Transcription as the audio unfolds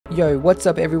Yo, what's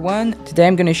up everyone? Today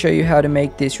I'm going to show you how to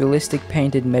make this realistic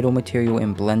painted metal material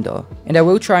in Blender. And I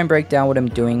will try and break down what I'm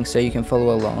doing so you can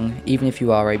follow along, even if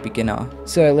you are a beginner.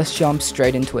 So let's jump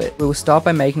straight into it. We will start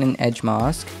by making an edge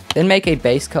mask, then make a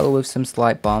base color with some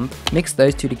slight bump, mix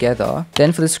those two together.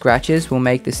 Then for the scratches, we'll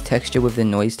make this texture with the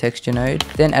noise texture node,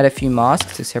 then add a few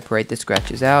masks to separate the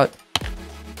scratches out.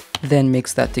 Then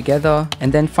mix that together,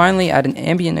 and then finally add an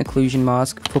ambient occlusion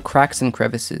mask for cracks and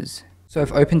crevices. So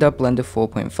I've opened up Blender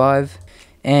 4.5,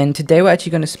 and today we're actually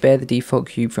going to spare the default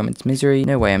cube from its misery.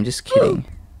 No way, I'm just kidding.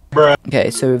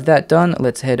 Okay, so with that done,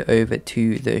 let's head over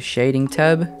to the shading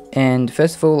tab. And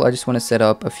first of all, I just want to set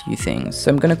up a few things.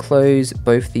 So I'm going to close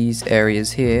both these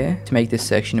areas here to make this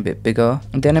section a bit bigger.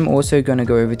 And then I'm also going to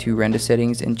go over to render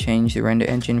settings and change the render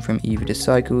engine from Eevee to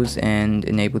cycles and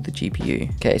enable the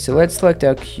GPU. Okay, so let's select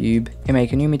our cube and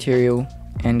make a new material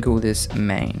and call this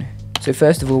main. So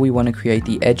first of all, we want to create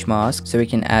the edge mask so we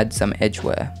can add some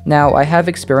edgeware. Now, I have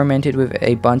experimented with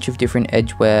a bunch of different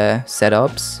edgeware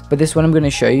setups, but this one I'm going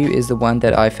to show you is the one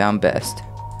that I found best.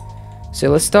 So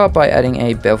let's start by adding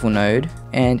a bevel node,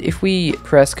 and if we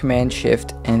press Command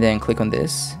Shift and then click on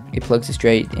this, it plugs it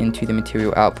straight into the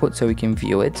material output so we can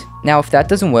view it. Now, if that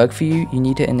doesn't work for you, you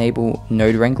need to enable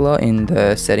Node Wrangler in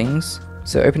the settings.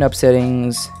 So open up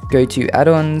settings, go to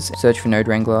add-ons, search for Node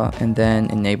Wrangler, and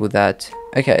then enable that.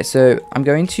 Okay, so I'm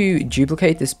going to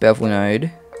duplicate this bevel node,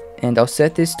 and I'll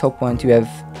set this top one to have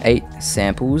 8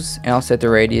 samples, and I'll set the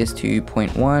radius to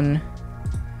 0.1,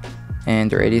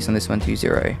 and the radius on this one to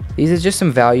 0. These are just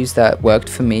some values that worked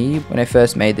for me when I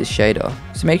first made this shader,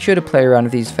 so make sure to play around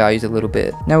with these values a little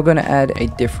bit. Now we're going to add a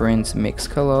difference mix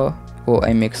color, or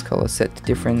a mix color set to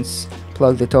difference,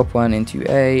 plug the top one into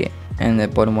A, and the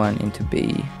bottom one into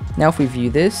B. Now if we view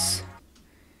this,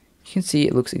 you can see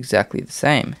it looks exactly the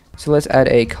same. So let's add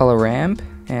a color ramp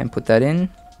and put that in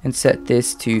and set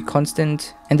this to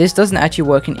constant. And this doesn't actually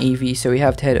work in Eevee, so we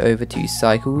have to head over to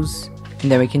cycles,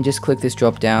 and then we can just click this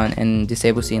drop down and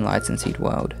disable scene lights and seed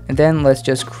world. And then let's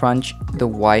just crunch the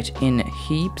white in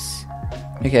heaps.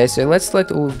 Okay, so let's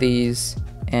select all of these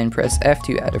and press F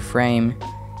to add a frame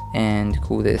and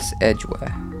call this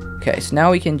edgeware. Okay, so now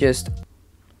we can just,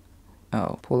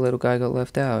 oh, poor little guy got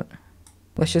left out.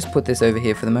 Let's just put this over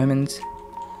here for the moment.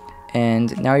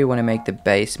 And now you want to make the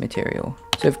base material.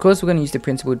 So of course we're going to use the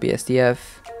principled BSDF.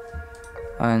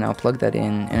 And I'll plug that in.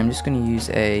 And I'm just going to use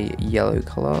a yellow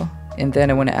color. And then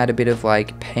I want to add a bit of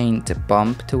like paint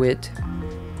bump to it.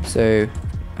 So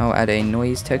I'll add a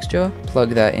noise texture.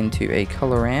 Plug that into a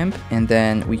color ramp. And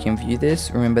then we can view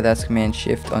this. Remember that's Command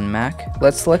Shift on Mac.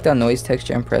 Let's select our noise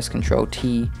texture and press Ctrl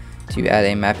T to add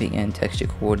a mapping and texture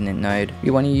coordinate node.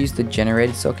 We want to use the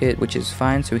generated socket, which is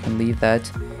fine, so we can leave that.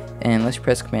 And let's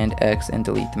press Command X and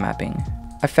delete the mapping.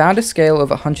 I found a scale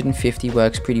of 150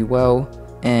 works pretty well,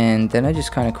 and then I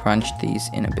just kind of crunched these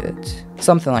in a bit.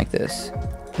 Something like this.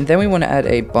 And then we want to add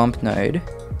a bump node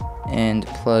and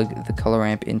plug the color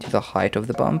ramp into the height of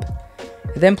the bump.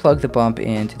 Then plug the bump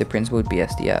into the principled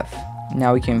BSDF.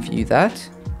 Now we can view that,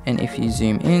 and if you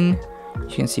zoom in,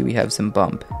 you can see we have some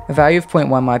bump. A value of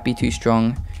 0.1 might be too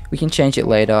strong. We can change it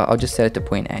later. I'll just set it to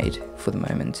 0.8 for the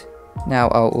moment. Now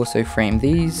I'll also frame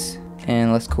these,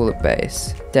 and let's call it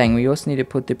base. Dang, we also need to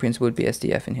put the principled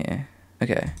BSDF in here.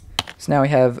 Okay, so now we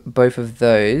have both of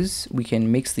those. We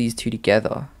can mix these two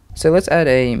together. So let's add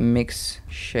a mix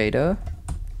shader.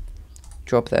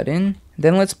 Drop that in.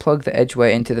 Then let's plug the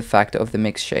edgeware into the factor of the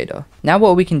mix shader. Now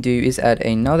what we can do is add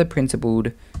another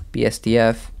principled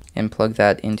BSDF and plug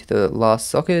that into the last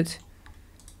socket.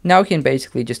 Now we can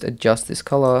basically just adjust this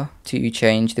color to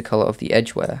change the color of the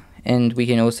edgeware. And we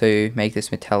can also make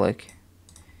this metallic.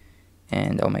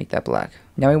 And I'll make that black.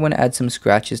 Now we want to add some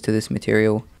scratches to this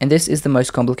material. And this is the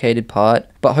most complicated part,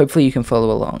 but hopefully you can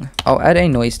follow along. I'll add a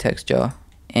noise texture.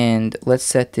 And let's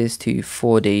set this to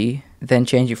 4D. Then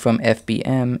change it from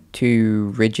FBM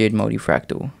to rigid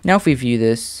multifractal. Now if we view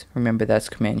this, remember that's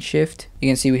Command Shift. You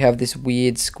can see we have this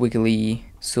weird squiggly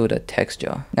sort of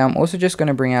texture. Now I'm also just going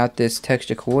to bring out this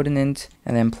texture coordinate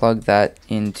and then plug that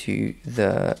into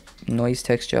the noise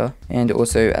texture, and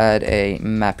also add a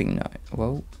mapping node.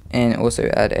 Whoa. And also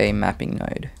add a mapping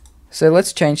node. So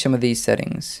let's change some of these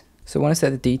settings. So I want to set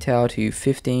the detail to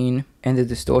 15 and the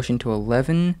distortion to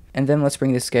 11, and then let's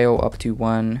bring the scale up to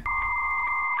 1,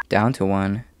 down to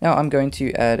 1. Now I'm going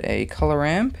to add a color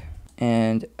ramp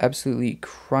and absolutely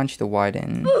crunch the white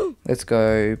in. Let's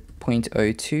go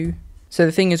 0.02. So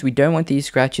the thing is, we don't want these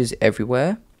scratches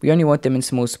everywhere. We only want them in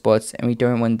small spots, and we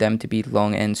don't want them to be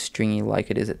long and stringy like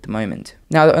it is at the moment.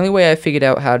 Now the only way I figured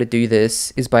out how to do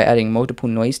this is by adding multiple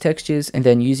noise textures and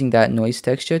then using that noise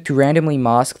texture to randomly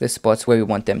mask the spots where we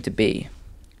want them to be.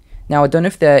 Now I don't know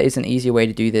if there is an easier way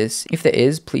to do this. If there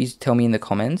is, please tell me in the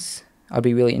comments. I'd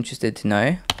be really interested to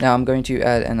know. Now I'm going to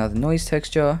add another noise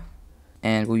texture,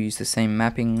 and we'll use the same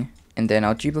mapping, and then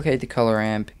I'll duplicate the color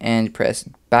ramp and press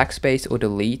backspace or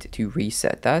delete to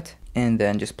reset that, and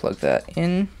then just plug that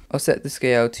in. I'll set the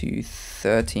scale to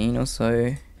 13 or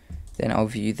so, then I'll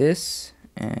view this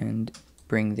and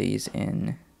bring these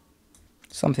in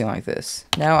something like this.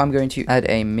 Now I'm going to add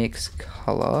a mix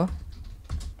color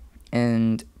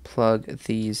and plug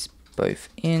these both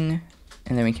in,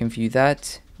 and then we can view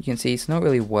that. You can see it's not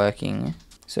really working,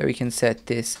 so we can set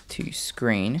this to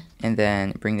screen and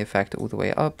then bring the factor all the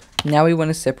way up. Now we want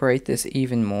to separate this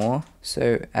even more,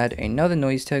 so add another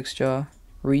noise texture,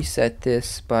 reset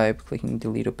this by clicking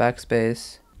delete or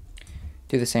backspace,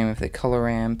 do the same with the color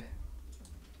ramp,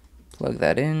 plug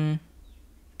that in.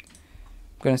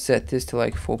 I'm going to set this to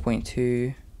like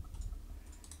 4.2,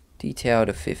 detail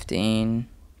to 15,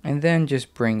 and then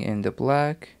just bring in the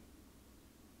black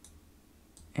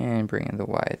and bring in the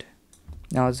white.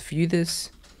 Now let's view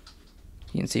this.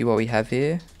 You can see what we have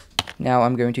here. Now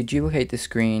I'm going to duplicate the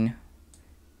screen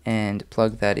and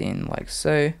plug that in like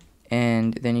so,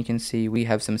 and then you can see we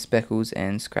have some speckles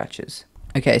and scratches.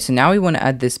 Okay, so now we want to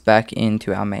add this back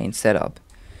into our main setup.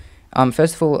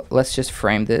 First of all, let's just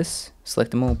frame this. Select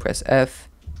them all, press F,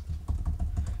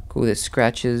 call this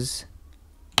scratches,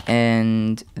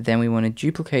 and then we want to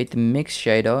duplicate the mix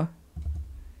shader,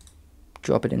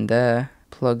 drop it in there,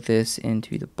 plug this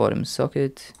into the bottom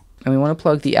socket, and we want to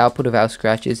plug the output of our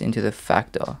scratches into the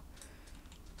factor.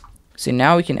 So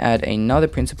now we can add another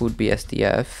principled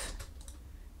BSDF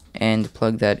and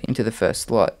plug that into the first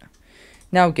slot.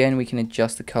 Now again, we can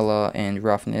adjust the color and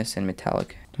roughness and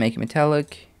metallic, make it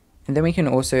metallic, and then we can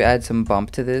also add some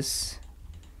bump to this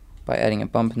by adding a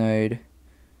bump node,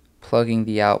 plugging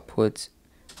the output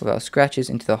of our scratches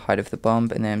into the height of the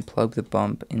bump, and then plug the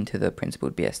bump into the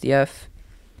principled BSDF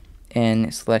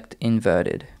and select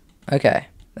inverted. Okay,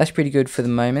 that's pretty good for the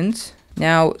moment.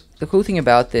 Now the cool thing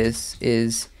about this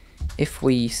is if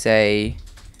we say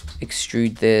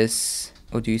extrude this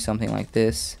or do something like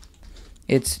this,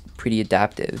 it's pretty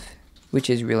adaptive, which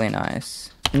is really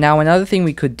nice. Now another thing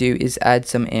we could do is add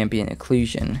some ambient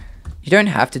occlusion. You don't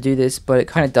have to do this, but it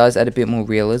kind of does add a bit more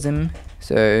realism.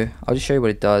 So I'll just show you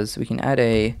what it does. We can add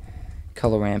a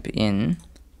color ramp in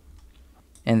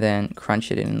and then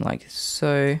crunch it in like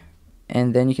so.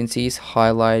 And then you can see it's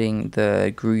highlighting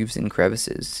the grooves and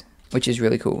crevices, which is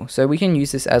really cool. So we can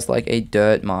use this as like a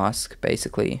dirt mask,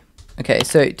 basically. Okay,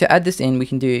 so to add this in, we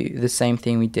can do the same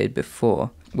thing we did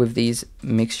before with these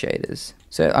mix shaders.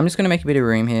 So I'm just going to make a bit of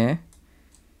room here.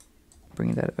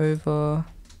 Bring that over.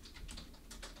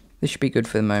 This should be good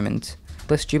for the moment.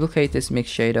 Let's duplicate this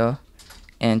mix shader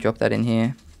and drop that in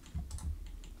here.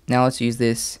 Now let's use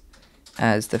this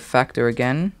as the factor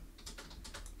again,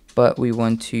 but we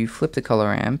want to flip the color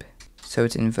ramp so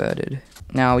it's inverted.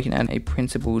 Now we can add a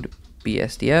principled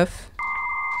BSDF.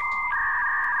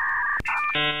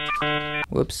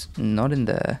 Whoops, not in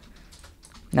there.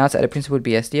 Now let's add a principled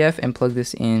BSDF and plug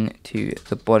this into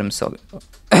the bottom socket.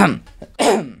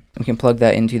 We can plug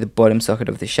that into the bottom socket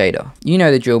of the shader. You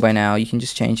know the drill by now. You can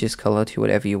just change this color to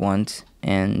whatever you want,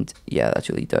 and yeah, that's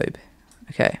really dope.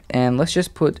 Okay, and let's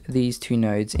just put these two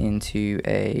nodes into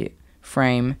a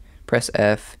frame, press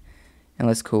F, and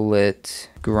let's call it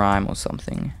grime or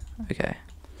something. Okay.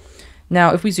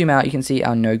 Now, if we zoom out, you can see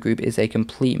our node group is a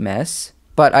complete mess,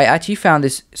 but I actually found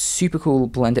this super cool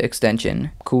Blender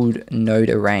extension called Node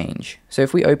Arrange. So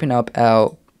if we open up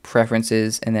our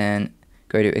preferences and then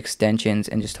go to extensions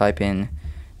and just type in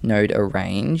Node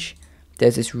Arrange,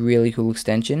 there's this really cool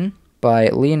extension by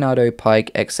Leonardo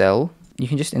Pike XL. You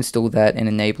can just install that and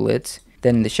enable it.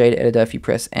 Then in the shader editor, if you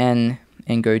press N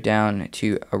and go down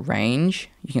to Arrange,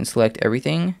 you can select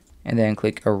everything and then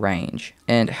click Arrange.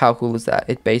 And how cool is that?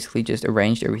 It basically just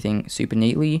arranged everything super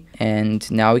neatly, and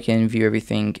now we can view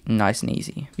everything nice and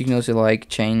easy. You can also like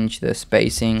change the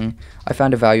spacing. I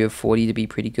found a value of 40 to be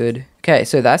pretty good. Okay,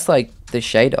 so that's like the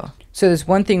shader. So there's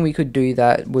one thing we could do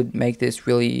that would make this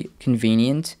really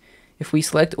convenient. If we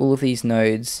select all of these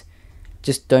nodes,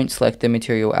 just don't select the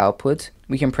material output.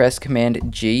 We can press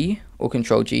Command G or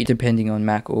Control G depending on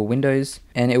Mac or Windows,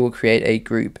 and it will create a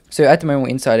group. So at the moment we're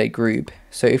inside a group.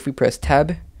 So if we press Tab,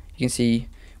 you can see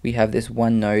we have this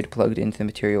one node plugged into the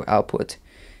material output,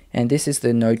 and this is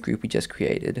the node group we just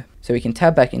created. So we can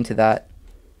tab back into that,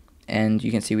 and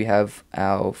you can see we have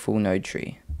our full node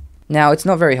tree. Now it's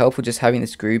not very helpful just having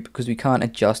this group because we can't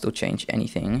adjust or change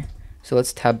anything. So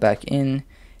let's tab back in,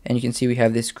 and you can see we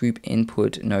have this group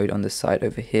input node on the side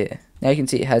over here. Now you can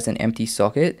see it has an empty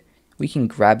socket. We can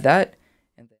grab that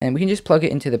and we can just plug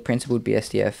it into the principled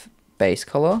BSDF base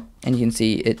color, and you can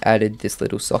see it added this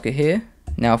little socket here.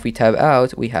 Now if we tab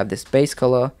out, we have this base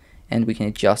color and we can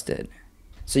adjust it.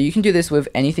 So you can do this with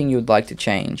anything you would like to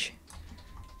change.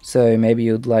 So maybe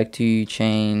you'd like to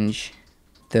change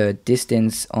the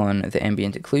distance on the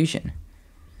ambient occlusion.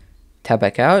 Tab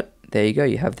back out, there you go,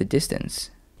 you have the distance.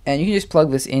 And you can just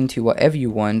plug this into whatever you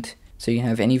want, so you can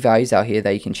have any values out here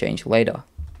that you can change later.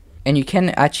 And you can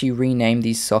actually rename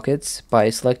these sockets by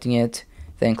selecting it,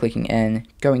 then clicking N,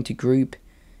 going to group,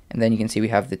 and then you can see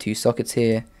we have the two sockets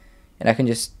here. And I can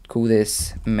just call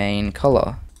this main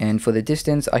color. And for the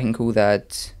distance, I can call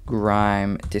that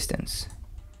grime distance.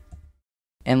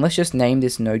 And let's just name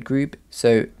this node group.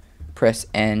 So press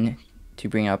N to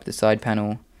bring up the side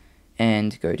panel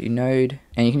and go to node.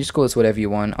 And you can just call this whatever you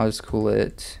want. I'll just call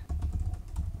it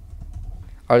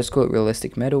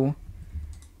realistic metal.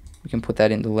 We can put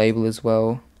that in the label as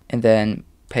well, and then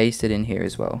paste it in here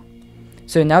as well.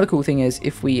 So now the cool thing is,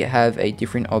 if we have a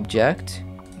different object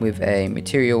with a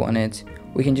material on it,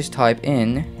 we can just type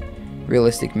in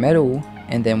realistic metal,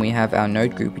 and then we have our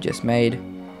node group we just made.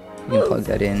 We can plug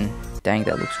that in. Dang,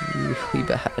 that looks really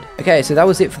bad. Okay, so that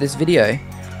was it for this video.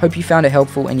 Hope you found it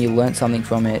helpful and you learned something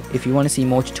from it. If you want to see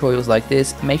more tutorials like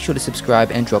this, make sure to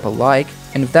subscribe and drop a like.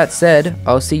 And with that said,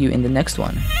 I'll see you in the next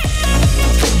one.